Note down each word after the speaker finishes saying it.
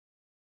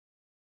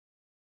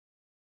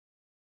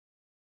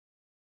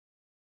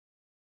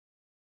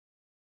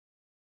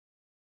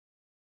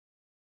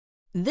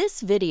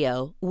This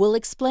video will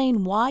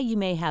explain why you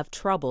may have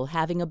trouble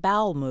having a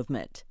bowel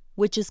movement,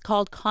 which is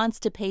called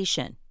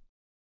constipation,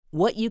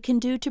 what you can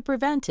do to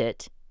prevent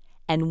it,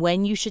 and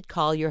when you should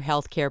call your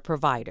healthcare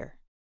provider.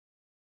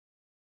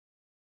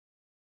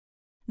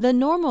 The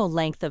normal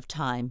length of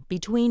time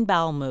between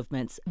bowel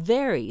movements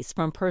varies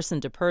from person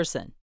to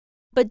person,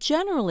 but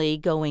generally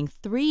going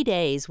 3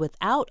 days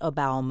without a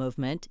bowel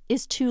movement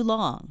is too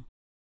long.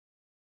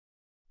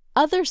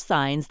 Other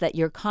signs that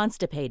you're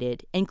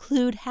constipated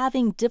include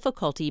having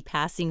difficulty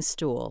passing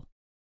stool,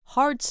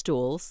 hard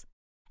stools,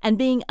 and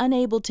being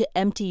unable to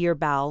empty your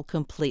bowel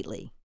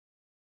completely.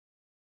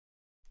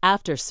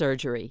 After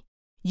surgery,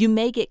 you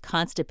may get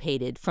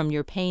constipated from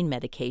your pain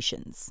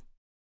medications.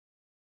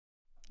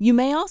 You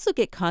may also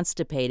get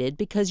constipated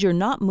because you're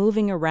not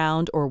moving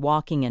around or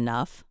walking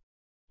enough,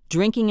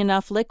 drinking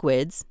enough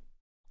liquids,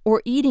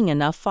 or eating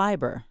enough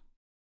fiber.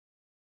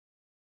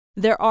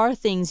 There are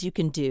things you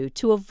can do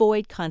to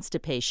avoid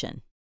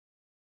constipation.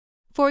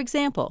 For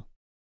example,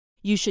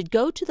 you should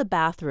go to the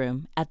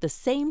bathroom at the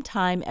same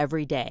time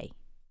every day.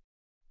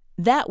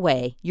 That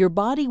way, your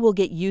body will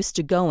get used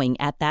to going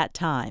at that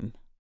time.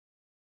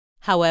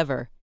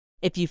 However,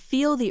 if you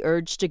feel the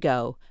urge to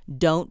go,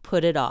 don't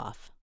put it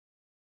off.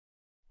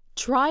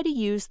 Try to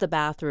use the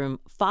bathroom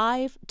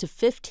 5 to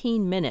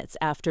 15 minutes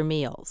after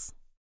meals.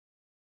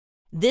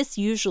 This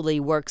usually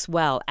works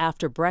well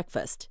after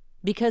breakfast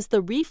because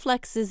the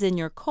reflexes in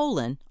your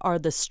colon are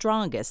the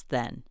strongest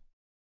then.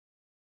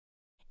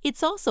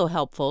 It's also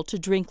helpful to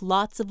drink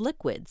lots of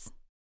liquids.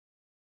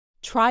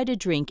 Try to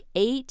drink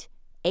 8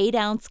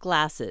 8-ounce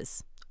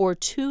glasses or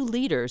 2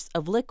 liters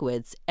of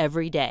liquids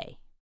every day.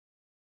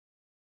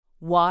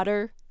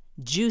 Water,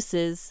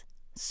 juices,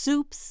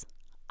 soups,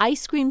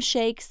 ice cream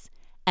shakes,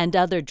 and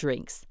other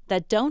drinks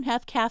that don't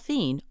have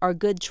caffeine are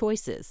good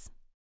choices.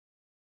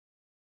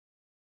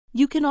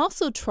 You can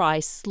also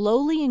try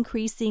slowly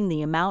increasing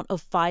the amount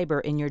of fiber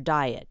in your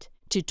diet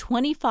to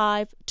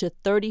 25 to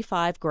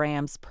 35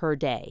 grams per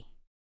day.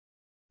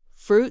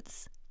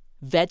 Fruits,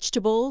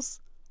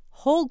 vegetables,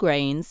 whole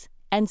grains,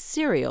 and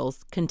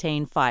cereals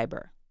contain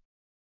fiber.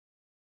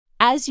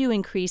 As you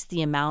increase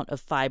the amount of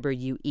fiber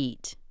you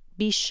eat,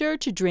 be sure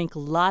to drink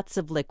lots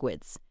of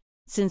liquids,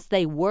 since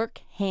they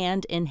work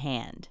hand in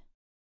hand.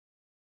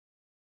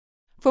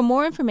 For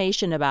more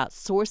information about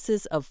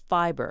sources of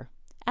fiber,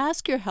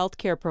 ask your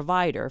healthcare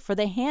provider for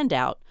the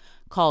handout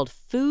called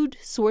Food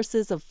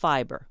Sources of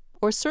Fiber,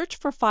 or search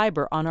for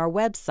fiber on our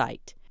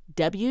website,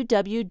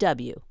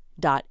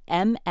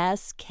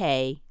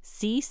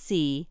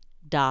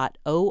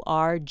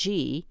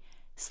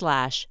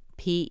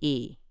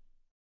 www.mskcc.org/pe.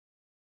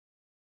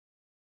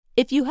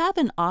 If you have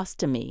an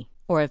ostomy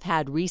or have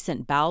had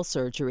recent bowel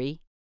surgery,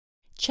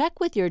 check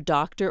with your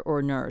doctor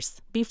or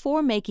nurse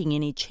before making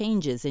any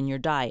changes in your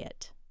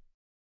diet.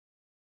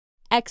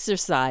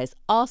 Exercise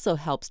also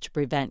helps to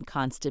prevent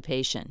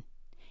constipation.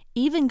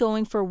 Even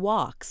going for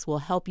walks will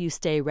help you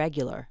stay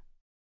regular.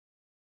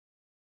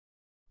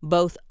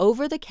 Both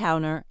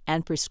over-the-counter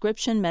and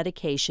prescription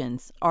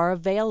medications are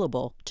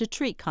available to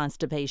treat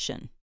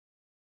constipation.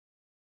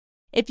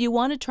 If you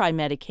want to try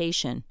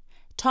medication,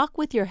 talk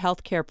with your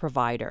healthcare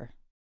provider.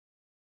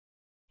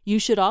 You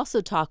should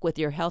also talk with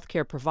your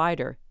healthcare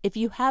provider if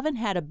you haven't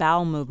had a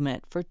bowel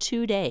movement for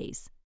 2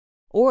 days,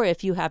 or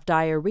if you have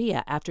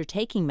diarrhea after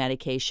taking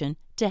medication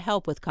to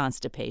help with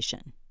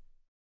constipation.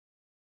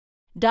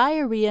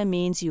 Diarrhea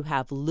means you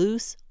have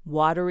loose,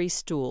 watery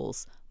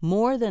stools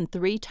more than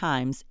 3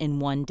 times in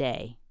one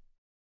day.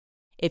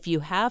 If you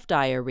have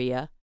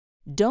diarrhea,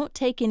 don't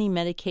take any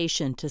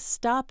medication to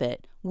stop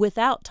it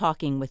without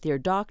talking with your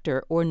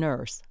doctor or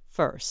nurse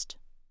first.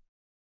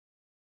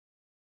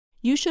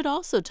 You should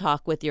also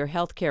talk with your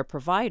healthcare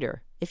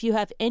provider if you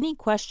have any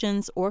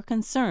questions or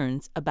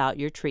concerns about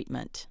your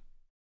treatment.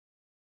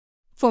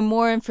 For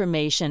more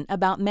information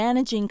about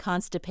managing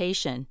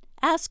constipation,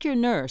 ask your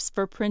nurse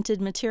for printed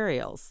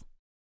materials.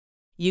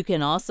 You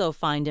can also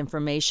find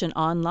information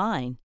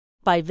online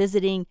by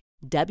visiting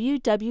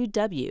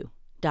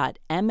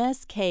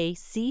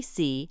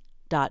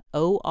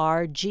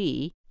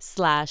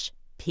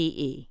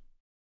www.mskcc.org/pe.